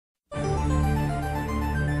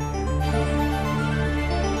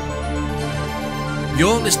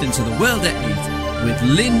You're listening to The World at 8 with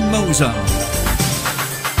Lynn Mozart.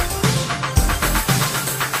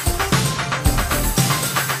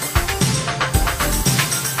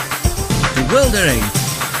 The World at 8,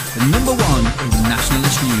 the number one in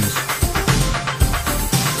nationalist news.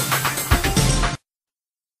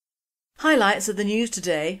 Highlights of the news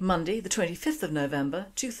today, Monday the 25th of November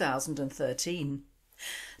 2013.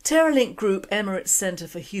 Terror-linked group Emirates Centre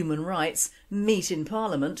for Human Rights meet in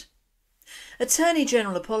Parliament. Attorney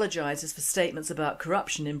General apologises for statements about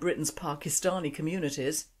corruption in Britain's Pakistani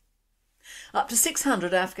communities. Up to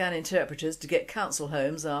 600 Afghan interpreters to get council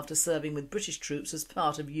homes after serving with British troops as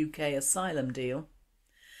part of UK Asylum deal.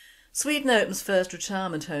 Sweden opens first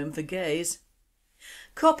retirement home for gays.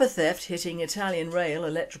 Copper theft hitting Italian rail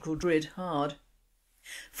electrical grid hard.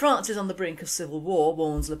 France is on the brink of civil war,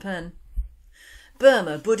 warns Le Pen.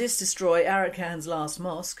 Burma, Buddhists destroy Arakan's last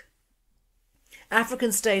mosque.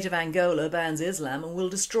 African state of Angola bans Islam and will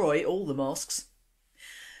destroy all the mosques.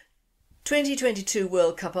 2022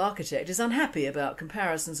 World Cup architect is unhappy about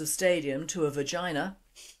comparisons of stadium to a vagina.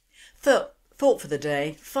 Thought for the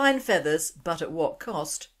day, fine feathers, but at what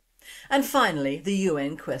cost? And finally, the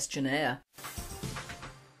UN questionnaire.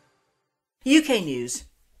 UK news.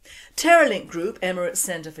 Terror-linked group Emirates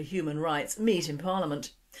Centre for Human Rights meet in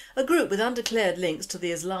Parliament. A group with undeclared links to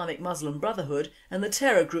the Islamic Muslim Brotherhood and the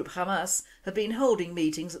terror group Hamas have been holding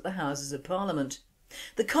meetings at the Houses of Parliament.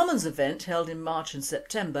 The Commons event, held in March and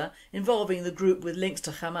September, involving the group with links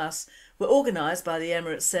to Hamas, were organised by the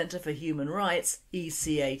Emirates Centre for Human Rights,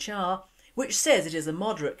 ECHR, which says it is a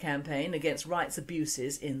moderate campaign against rights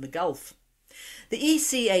abuses in the Gulf. The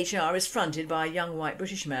ECHR is fronted by a young white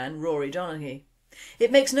British man, Rory Donaghy.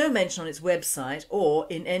 It makes no mention on its website or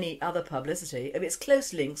in any other publicity of its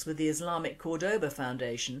close links with the Islamic Cordoba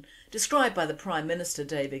Foundation, described by the Prime Minister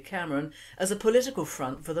David Cameron as a political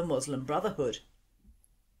front for the Muslim Brotherhood.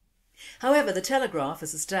 However, the Telegraph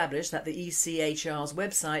has established that the ECHR's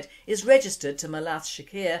website is registered to Anas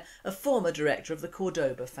Shakir, a former director of the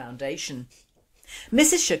Cordoba Foundation.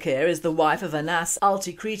 Mrs Shakir is the wife of Anas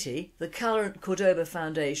Altikriti, the current Cordoba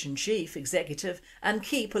Foundation chief executive and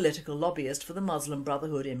key political lobbyist for the Muslim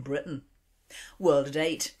Brotherhood in Britain. World at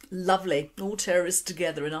 8. Lovely. All terrorists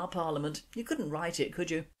together in our parliament. You couldn't write it,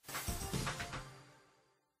 could you?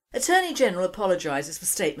 Attorney General apologises for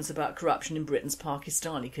statements about corruption in Britain's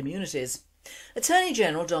Pakistani communities. Attorney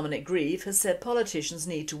General Dominic Grieve has said politicians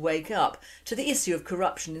need to wake up to the issue of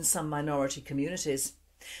corruption in some minority communities.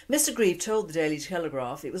 Mr Grieve told the Daily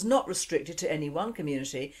Telegraph it was not restricted to any one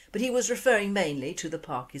community, but he was referring mainly to the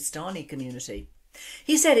Pakistani community.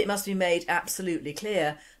 He said it must be made absolutely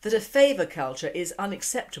clear that a favour culture is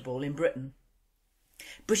unacceptable in Britain.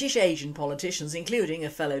 British Asian politicians, including a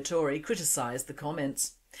fellow Tory, criticised the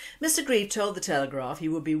comments. Mr Grieve told the Telegraph he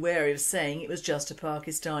would be wary of saying it was just a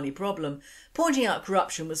Pakistani problem, pointing out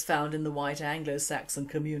corruption was found in the white Anglo-Saxon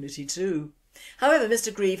community too. However,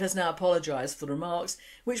 Mr Grieve has now apologised for the remarks,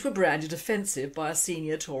 which were branded offensive by a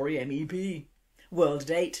senior Tory MEP. World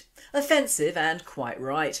at 8. Offensive and quite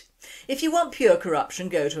right. If you want pure corruption,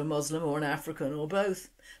 go to a Muslim or an African or both.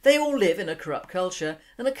 They all live in a corrupt culture,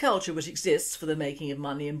 and a culture which exists for the making of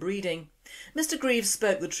money and breeding. Mr Grieve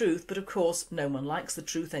spoke the truth, but of course no one likes the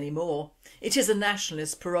truth anymore. It is a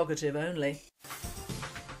nationalist prerogative only.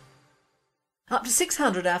 Up to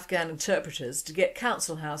 600 Afghan interpreters to get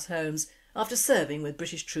council house homes after serving with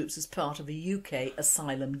British troops as part of a UK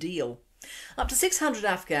Asylum deal. Up to 600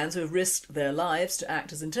 Afghans who have risked their lives to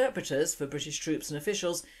act as interpreters for British troops and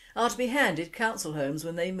officials are to be handed council homes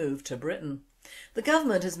when they move to Britain. The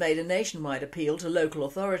government has made a nationwide appeal to local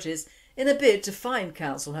authorities in a bid to find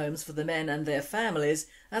council homes for the men and their families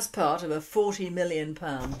as part of a £40 million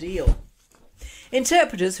deal.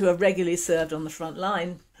 Interpreters who have regularly served on the front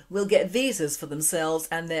line will get visas for themselves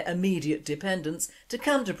and their immediate dependents to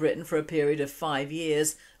come to Britain for a period of 5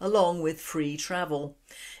 years, along with free travel.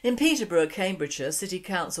 In Peterborough, Cambridgeshire, City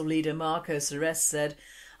Council leader Marco Ceres said,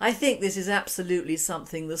 "I think this is absolutely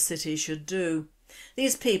something the city should do.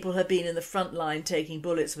 These people have been in the front line taking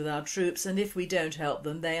bullets with our troops, and if we don't help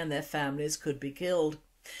them, they and their families could be killed."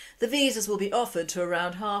 The visas will be offered to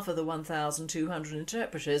around half of the 1,200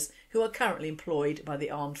 interpreters who are currently employed by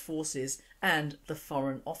the Armed Forces and the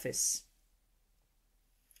Foreign Office.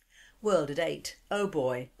 World at 8. Oh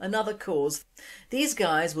boy, another cause. These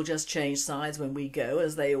guys will just change sides when we go,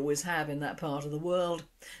 as they always have in that part of the world.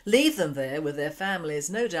 Leave them there with their families.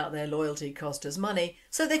 No doubt their loyalty cost us money,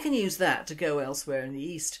 so they can use that to go elsewhere in the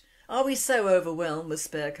East. Are we so overwhelmed with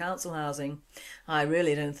spare council housing? I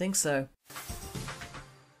really don't think so.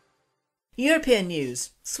 European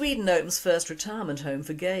news. Sweden opens first retirement home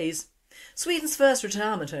for gays. Sweden's first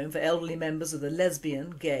retirement home for elderly members of the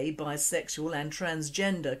lesbian, gay, bisexual and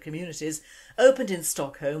transgender communities opened in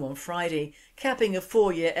Stockholm on Friday, capping a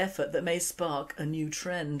 4-year effort that may spark a new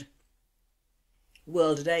trend.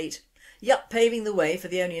 World at 8. Yup, paving the way for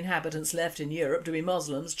the only inhabitants left in Europe to be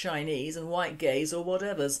Muslims, Chinese and white gays or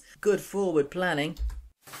whatevers. Good forward planning.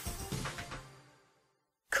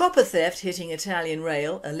 Copper theft hitting Italian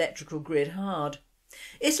rail, electrical grid hard.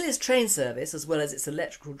 Italy's train service, as well as its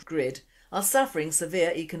electrical grid, are suffering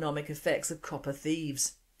severe economic effects of copper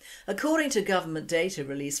thieves. According to government data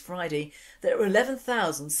released Friday, there were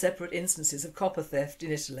 11,000 separate instances of copper theft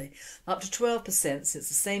in Italy, up to 12% since the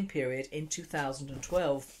same period in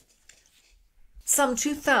 2012. Some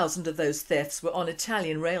 2,000 of those thefts were on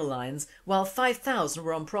Italian rail lines, while 5,000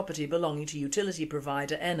 were on property belonging to utility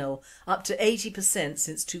provider Enel, up to 80%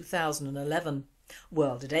 since 2011.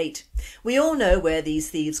 World at 8. We all know where these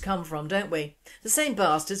thieves come from, don't we? The same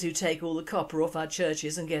bastards who take all the copper off our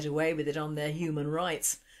churches and get away with it on their human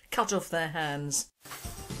rights. Cut off their hands.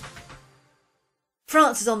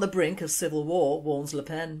 France is on the brink of civil war, warns Le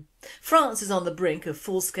Pen. France is on the brink of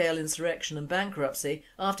full-scale insurrection and bankruptcy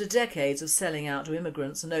after decades of selling out to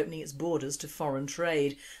immigrants and opening its borders to foreign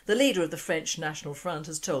trade, the leader of the French National Front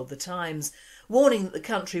has told The Times, warning that the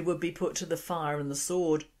country would be put to the fire and the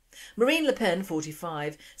sword. Marine Le Pen,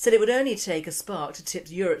 45, said it would only take a spark to tip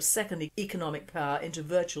Europe's second economic power into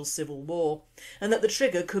virtual civil war, and that the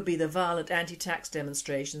trigger could be the violent anti-tax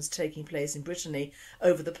demonstrations taking place in Brittany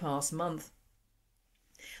over the past month.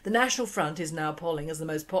 The National Front is now polling as the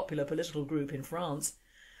most popular political group in France.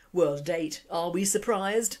 World at 8. Are we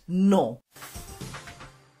surprised? Non.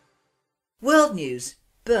 World news.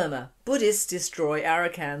 Burma. Buddhists destroy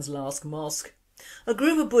Arakan's last mosque. A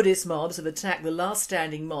group of Buddhist mobs have attacked the last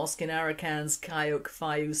standing mosque in Arakan's Kayuk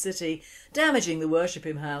Phayu city, damaging the worship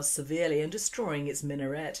house severely and destroying its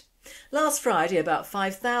minaret. Last Friday, about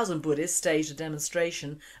 5,000 Buddhists staged a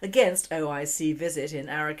demonstration against OIC visit in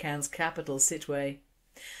Arakan's capital, Sittwe.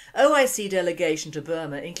 OIC delegation to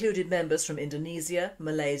Burma included members from Indonesia,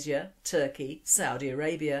 Malaysia, Turkey, Saudi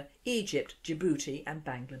Arabia, Egypt, Djibouti and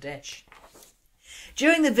Bangladesh.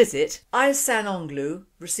 During the visit, Ihsan Onglu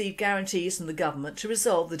received guarantees from the government to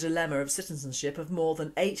resolve the dilemma of citizenship of more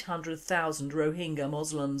than 800,000 Rohingya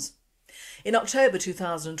Muslims. In October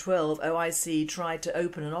 2012, OIC tried to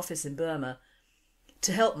open an office in Burma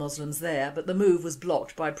to help Muslims there, but the move was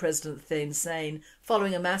blocked by President Thein Sein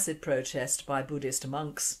following a massive protest by Buddhist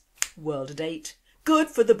monks. World at 8. Good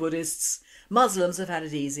for the Buddhists. Muslims have had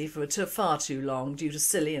it easy for far too long due to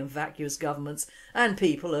silly and vacuous governments and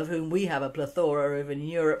people of whom we have a plethora over in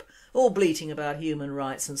Europe, all bleating about human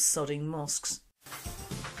rights and sodding mosques.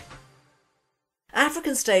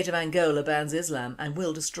 African state of Angola bans Islam and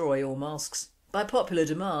will destroy all mosques. By popular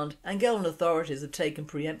demand, Angolan authorities have taken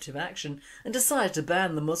preemptive action and decided to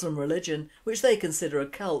ban the Muslim religion, which they consider a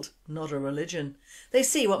cult, not a religion. They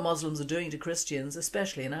see what Muslims are doing to Christians,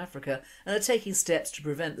 especially in Africa, and are taking steps to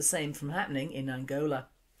prevent the same from happening in Angola.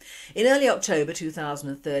 In early October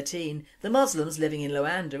 2013, the Muslims living in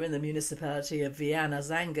Luanda in the municipality of Viana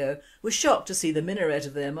Zango were shocked to see the minaret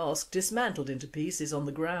of their mosque dismantled into pieces on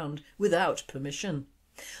the ground without permission.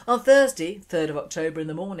 On Thursday, 3rd of October in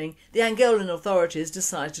the morning, the Angolan authorities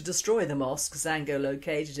decided to destroy the mosque, Zango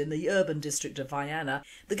located in the urban district of Viana.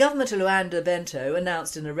 The government of Luanda Bento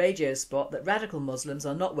announced in a radio spot that radical Muslims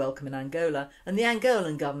are not welcome in Angola and the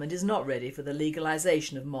Angolan government is not ready for the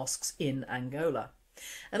legalisation of mosques in Angola.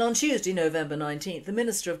 And on Tuesday, November 19th, the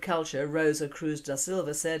Minister of Culture, Rosa Cruz da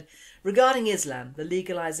Silva, said, regarding Islam, the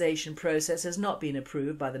legalisation process has not been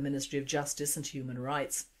approved by the Ministry of Justice and Human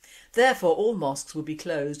Rights. Therefore, all mosques will be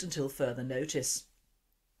closed until further notice.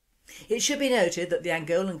 It should be noted that the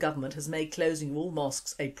Angolan government has made closing all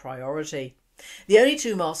mosques a priority. The only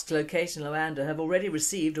 2 mosques located in Luanda have already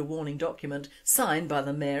received a warning document signed by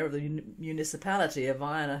the mayor of the municipality of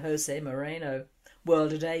Viana, Jose Moreno.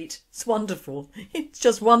 World at 8. It's wonderful. It's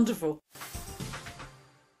just wonderful.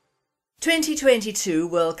 2022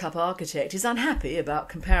 World Cup architect is unhappy about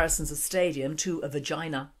comparisons of stadium to a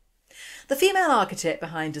vagina. The female architect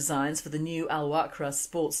behind designs for the new Al Wakra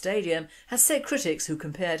Sports Stadium has said critics who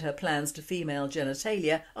compared her plans to female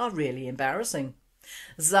genitalia are really embarrassing.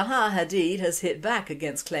 Zaha Hadid has hit back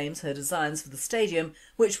against claims her designs for the stadium,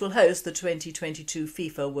 which will host the 2022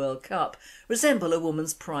 FIFA World Cup, resemble a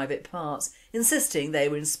woman's private parts, insisting they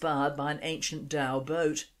were inspired by an ancient dhow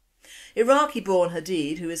boat. Iraqi-born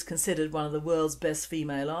Hadid, who is considered one of the world's best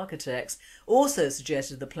female architects, also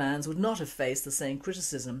suggested the plans would not have faced the same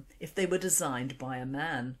criticism if they were designed by a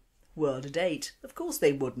man. World at 8. Of course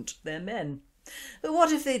they wouldn't, they're men. But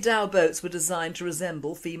what if the dhow boats were designed to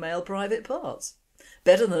resemble female private parts?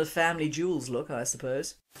 Better than a family jewels look, I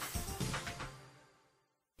suppose.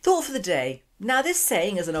 Thought for the day. Now this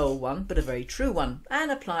saying is an old one, but a very true one,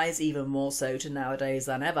 and applies even more so to nowadays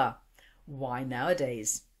than ever. Why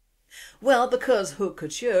nowadays? Well, because haute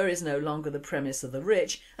couture is no longer the premise of the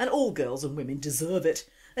rich, and all girls and women deserve it,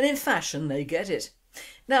 and in fashion they get it.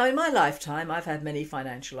 Now in my lifetime I've had many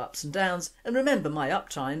financial ups and downs, and remember my up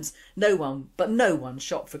times, no one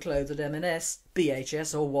shopped for clothes at M&S,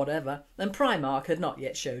 BHS or whatever, and Primark had not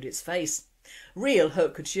yet showed its face. Real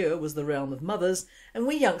haute couture was the realm of mothers, and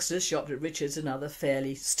we youngsters shopped at Richards and other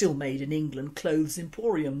fairly still made in England clothes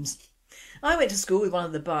emporiums. I went to school with one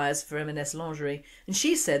of the buyers for M&S lingerie, and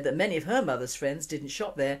she said that many of her mother's friends didn't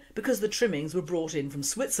shop there because the trimmings were brought in from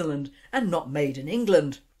Switzerland and not made in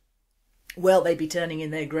England. Well, they'd be turning in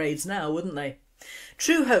their graves now, wouldn't they?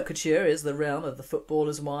 True haute couture is the realm of the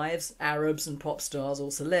footballers' wives, Arabs and pop stars or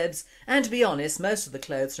celebs, and to be honest, most of the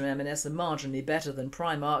clothes from M&S are marginally better than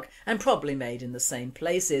Primark and probably made in the same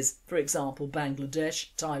places, for example Bangladesh,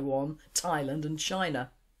 Taiwan, Thailand and China.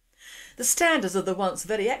 The standards of the once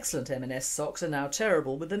very excellent M&S socks are now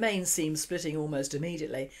terrible, with the main seam splitting almost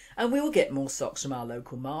immediately, and we will get more socks from our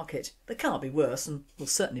local market. They can't be worse and will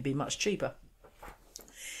certainly be much cheaper.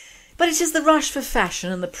 But it is the rush for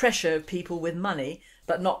fashion and the pressure of people with money,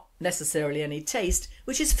 but not necessarily any taste,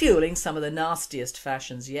 which is fuelling some of the nastiest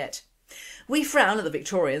fashions yet. We frown at the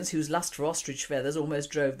Victorians whose lust for ostrich feathers almost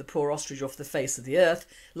drove the poor ostrich off the face of the earth,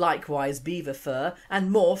 likewise beaver fur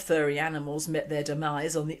and more furry animals met their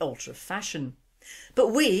demise on the altar of fashion. But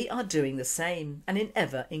we are doing the same, and in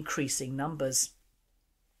ever increasing numbers.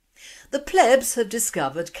 The plebs have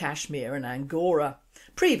discovered cashmere and angora,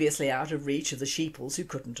 previously out of reach of the sheeples who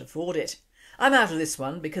couldn't afford it. I'm out of this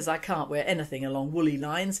one because I can't wear anything along woolly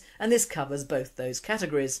lines, and this covers both those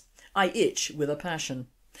categories. I itch with a passion.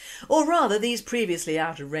 Or rather, these previously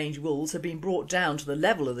out of range wools have been brought down to the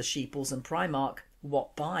level of the sheeples and Primark.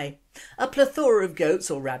 What by? A plethora of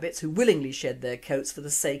goats or rabbits who willingly shed their coats for the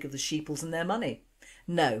sake of the sheeples and their money?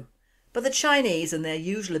 No. But the Chinese and their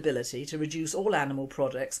usual ability to reduce all animal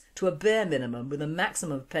products to a bare minimum with a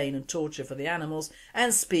maximum of pain and torture for the animals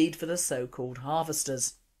and speed for the so-called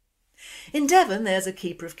harvesters. In Devon there's a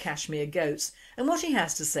keeper of cashmere goats, and what he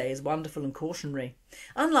has to say is wonderful and cautionary.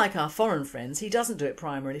 Unlike our foreign friends, he doesn't do it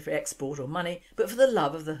primarily for export or money, but for the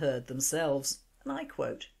love of the herd themselves. And I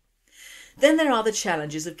quote, "Then there are the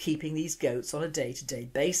challenges of keeping these goats on a day-to-day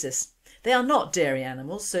basis. They are not dairy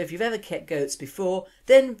animals, so if you've ever kept goats before,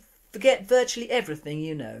 then forget virtually everything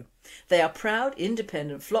you know. They are proud,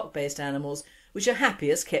 independent, flock-based animals which are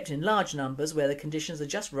happiest kept in large numbers where the conditions are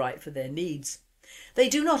just right for their needs. They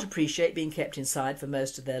do not appreciate being kept inside for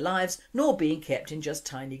most of their lives, nor being kept in just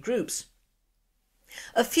tiny groups.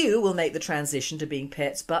 A few will make the transition to being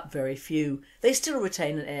pets, but very few. They still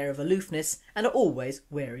retain an air of aloofness and are always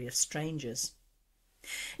wary of strangers."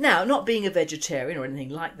 Now, not being a vegetarian or anything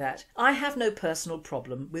like that, I have no personal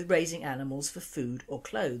problem with raising animals for food or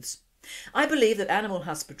clothes. I believe that animal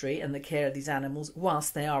husbandry and the care of these animals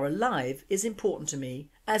whilst they are alive is important to me,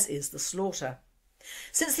 as is the slaughter.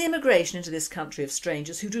 Since the immigration into this country of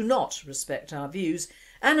strangers who do not respect our views,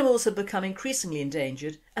 animals have become increasingly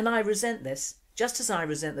endangered, and I resent this, just as I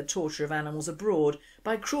resent the torture of animals abroad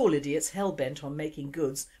by cruel idiots hell-bent on making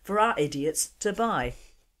goods for our idiots to buy.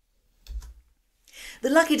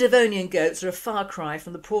 The lucky Devonian goats are a far cry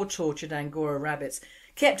from the poor tortured Angora rabbits,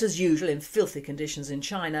 kept as usual in filthy conditions in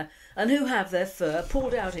China, and who have their fur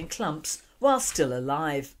pulled out in clumps while still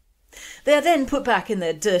alive. They are then put back in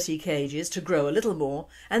their dirty cages to grow a little more,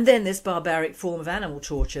 and then this barbaric form of animal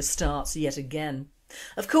torture starts yet again.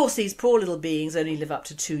 Of course these poor little beings only live up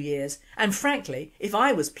to 2 years, and frankly, if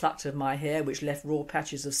I was plucked of my hair which left raw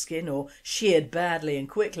patches of skin or sheared badly and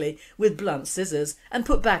quickly with blunt scissors and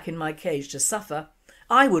put back in my cage to suffer,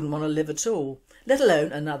 I wouldn't want to live at all, let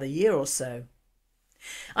alone another year or so.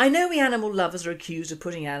 I know we animal lovers are accused of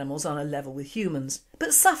putting animals on a level with humans,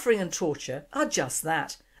 but suffering and torture are just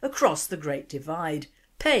that, across the Great Divide.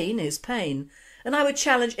 Pain is pain, and I would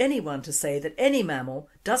challenge anyone to say that any mammal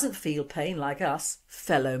doesn't feel pain like us,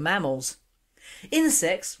 fellow mammals.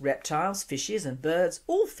 Insects, reptiles, fishes and birds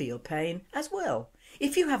all feel pain as well.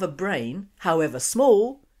 If you have a brain, however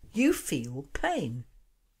small, you feel pain.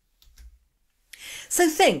 So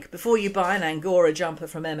think before you buy an Angora jumper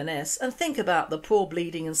from M&S, and think about the poor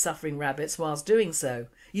bleeding and suffering rabbits whilst doing so.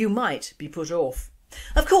 You might be put off.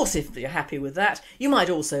 Of course, if you're happy with that, you might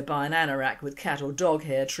also buy an anorak with cat or dog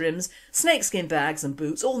hair trims, snakeskin bags and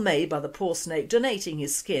boots all made by the poor snake donating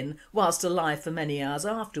his skin whilst alive for many hours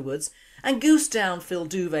afterwards, and goose down filled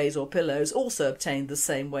duvets or pillows also obtained the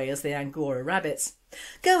same way as the Angora rabbits.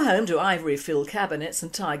 Go home to ivory-filled cabinets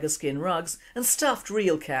and tiger skin rugs and stuffed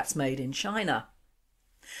real cats made in China.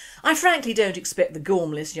 I frankly don't expect the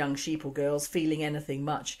gormless young sheeple girls feeling anything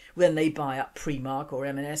much when they buy up Primark or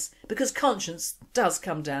M&S, because conscience does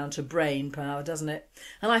come down to brain power, doesn't it?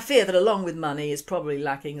 And I fear that along with money is probably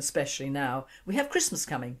lacking, especially now we have Christmas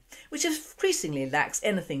coming, which increasingly lacks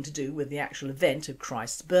anything to do with the actual event of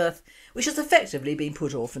Christ's birth, which has effectively been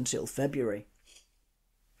put off until February.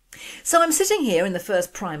 So I'm sitting here in the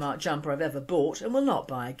first Primark jumper I've ever bought and will not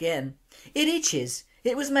buy again. It itches.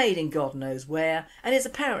 It was made in God knows where and is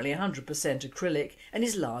apparently 100% acrylic and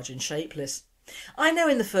is large and shapeless. I know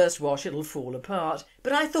in the first wash it'll fall apart,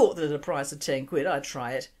 but I thought that at a price of 10 quid I'd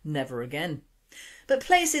try it. Never again. But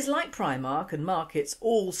places like Primark and markets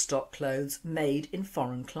all stock clothes made in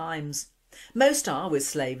foreign climes. Most are with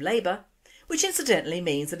slave labour, which incidentally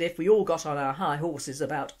means that if we all got on our high horses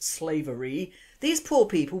about slavery, these poor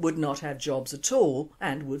people would not have jobs at all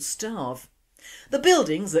and would starve. The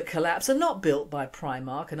buildings that collapse are not built by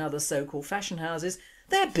Primark and other so-called fashion houses,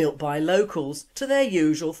 they're built by locals to their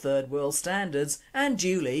usual third world standards and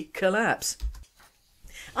duly collapse.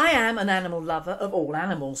 I am an animal lover of all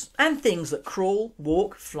animals and things that crawl,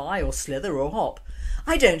 walk, fly or slither or hop.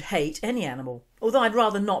 I don't hate any animal, although I'd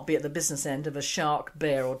rather not be at the business end of a shark,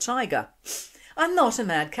 bear or tiger. I'm not a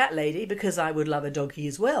mad cat lady because I would love a doggy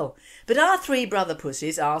as well, but our three brother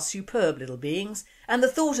pussies are superb little beings and the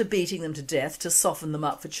thought of beating them to death to soften them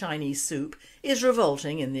up for Chinese soup is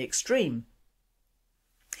revolting in the extreme.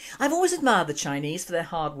 I've always admired the Chinese for their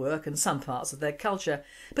hard work and some parts of their culture,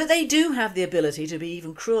 but they do have the ability to be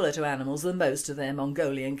even crueler to animals than most of their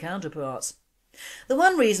Mongolian counterparts. The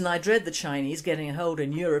one reason I dread the Chinese getting a hold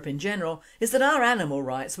in Europe in general is that our animal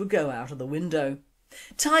rights would go out of the window.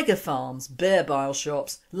 Tiger farms, bear bile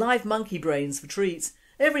shops, live monkey brains for treats,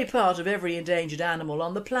 every part of every endangered animal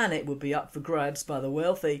on the planet would be up for grabs by the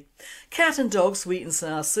wealthy. Cat and dog sweet and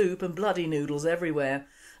sour soup and bloody noodles everywhere,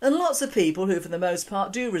 and lots of people who for the most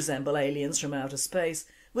part do resemble aliens from outer space,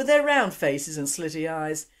 with their round faces and slitty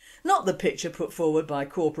eyes, not the picture put forward by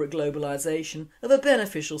corporate globalisation of a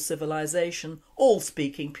beneficial civilisation, all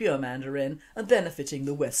speaking pure Mandarin and benefiting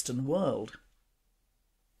the Western world.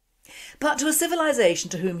 But to a civilization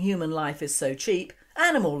to whom human life is so cheap,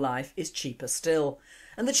 animal life is cheaper still,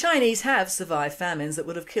 and the Chinese have survived famines that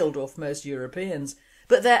would have killed off most Europeans,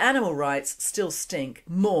 but their animal rights still stink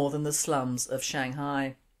more than the slums of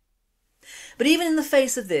Shanghai. But even in the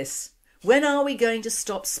face of this, when are we going to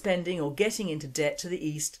stop spending or getting into debt to the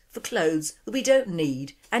East for clothes that we don't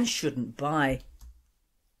need and shouldn't buy?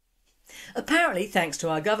 Apparently, thanks to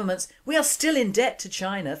our governments, we are still in debt to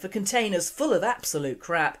China for containers full of absolute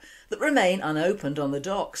crap that remain unopened on the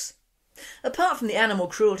docks. Apart from the animal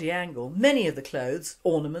cruelty angle, many of the clothes,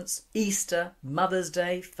 ornaments, Easter, Mother's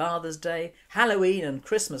Day, Father's Day, Halloween and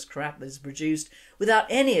Christmas crap that is produced without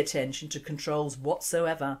any attention to controls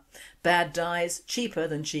whatsoever, bad dyes, cheaper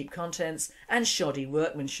than cheap contents and shoddy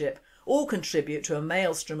workmanship all contribute to a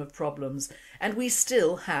maelstrom of problems, and we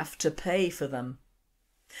still have to pay for them.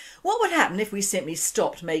 What would happen if we simply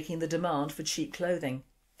stopped making the demand for cheap clothing?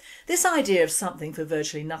 This idea of something for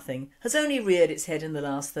virtually nothing has only reared its head in the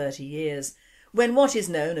last 30 years, when what is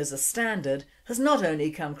known as a standard has not only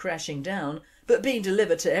come crashing down, but been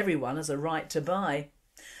delivered to everyone as a right to buy.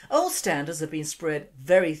 Old standards have been spread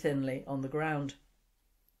very thinly on the ground.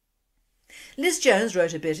 Liz Jones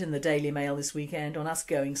wrote a bit in the Daily Mail this weekend on us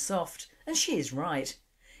going soft, and she is right.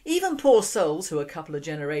 Even poor souls who a couple of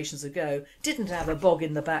generations ago didn't have a bog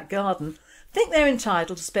in the back garden think they're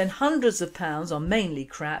entitled to spend hundreds of pounds on mainly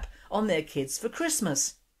crap on their kids for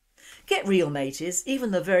Christmas. Get real, mateys, even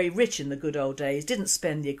the very rich in the good old days didn't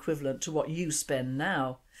spend the equivalent to what you spend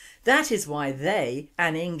now. That is why they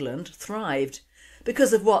and England thrived,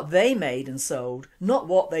 because of what they made and sold, not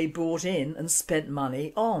what they bought in and spent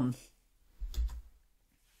money on.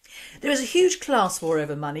 There is a huge class war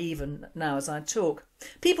over money even now as I talk.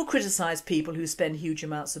 People criticise people who spend huge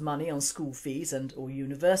amounts of money on school fees and or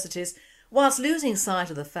universities, whilst losing sight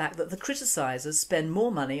of the fact that the criticisers spend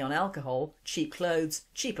more money on alcohol, cheap clothes,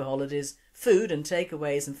 cheaper holidays, food and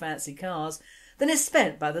takeaways and fancy cars than is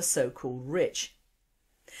spent by the so-called rich.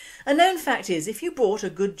 A known fact is, if you bought a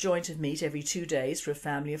good joint of meat every 2 days for a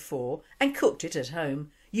family of 4 and cooked it at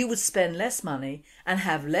home, you would spend less money and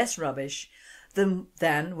have less rubbish than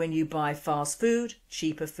when you buy fast food,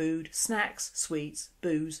 cheaper food, snacks, sweets,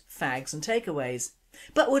 booze, fags and takeaways,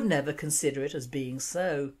 but would never consider it as being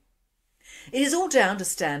so. It is all down to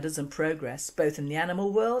standards and progress, both in the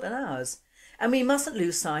animal world and ours, and we mustn't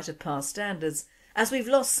lose sight of past standards, as we've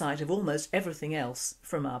lost sight of almost everything else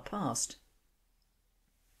from our past.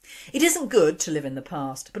 It isn't good to live in the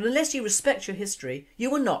past, but unless you respect your history, you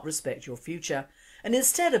will not respect your future. And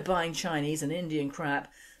instead of buying Chinese and Indian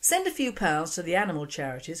crap, send a few pounds to the animal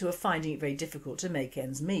charities who are finding it very difficult to make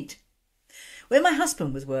ends meet. When my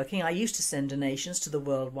husband was working, I used to send donations to the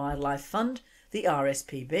World Wildlife Fund, the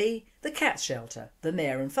RSPB, the Cat Shelter, the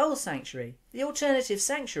Mare and Foal Sanctuary, the Alternative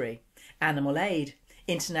Sanctuary, Animal Aid,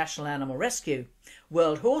 International Animal Rescue,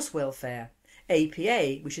 World Horse Welfare,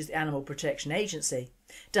 APA, which is the Animal Protection Agency,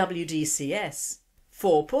 WDCS,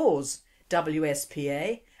 Four Paws,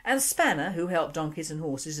 WSPA and Spanner, who help donkeys and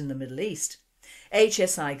horses in the Middle East,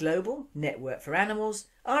 HSI Global, Network for Animals,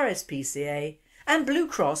 RSPCA and Blue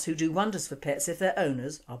Cross, who do wonders for pets if their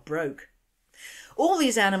owners are broke. All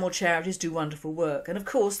these animal charities do wonderful work, and of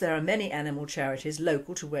course there are many animal charities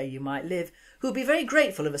local to where you might live who would be very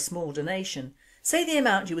grateful of a small donation, say the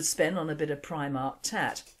amount you would spend on a bit of Primark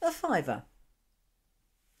tat, a fiver.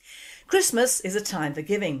 Christmas is a time for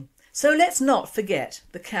giving, so let's not forget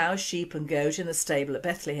the cow, sheep and goat in the stable at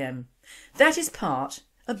Bethlehem. That is part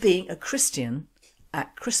of being a Christian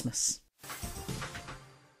at Christmas.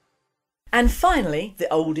 And finally, the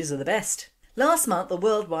oldies are the best. Last month a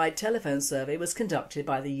worldwide telephone survey was conducted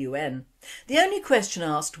by the UN. The only question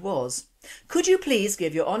asked was, could you please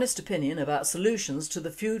give your honest opinion about solutions to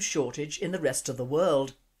the food shortage in the rest of the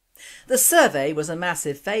world? The survey was a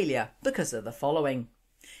massive failure because of the following.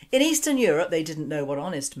 In Eastern Europe they didn't know what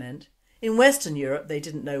honest meant. In Western Europe they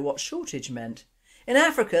didn't know what shortage meant. In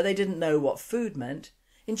Africa they didn't know what food meant.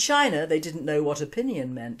 In China they didn't know what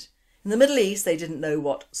opinion meant. In the Middle East they didn't know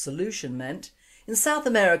what solution meant. In South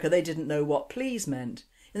America they didn't know what please meant.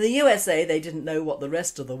 In the USA they didn't know what the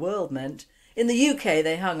rest of the world meant. In the UK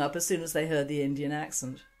they hung up as soon as they heard the Indian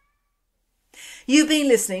accent. You've been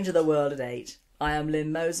listening to The World at 8. I am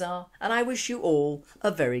Lynn Mozar and I wish you all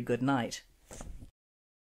a very good night.